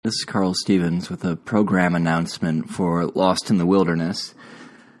This is Carl Stevens with a program announcement for Lost in the Wilderness.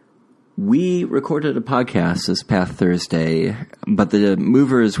 We recorded a podcast this past Thursday, but the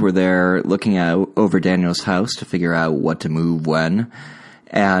movers were there looking out over Daniel's house to figure out what to move when,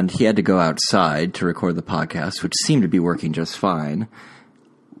 and he had to go outside to record the podcast, which seemed to be working just fine,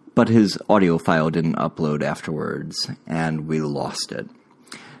 but his audio file didn't upload afterwards, and we lost it.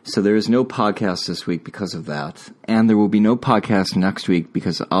 So there is no podcast this week because of that, and there will be no podcast next week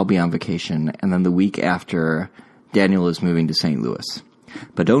because I'll be on vacation, and then the week after, Daniel is moving to St. Louis.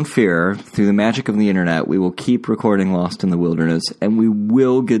 But don't fear, through the magic of the internet, we will keep recording Lost in the Wilderness, and we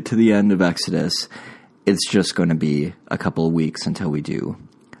will get to the end of Exodus. It's just going to be a couple of weeks until we do.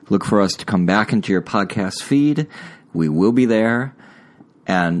 Look for us to come back into your podcast feed. We will be there.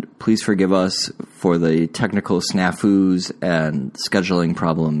 And please forgive us for the technical snafus and scheduling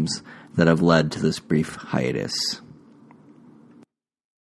problems that have led to this brief hiatus.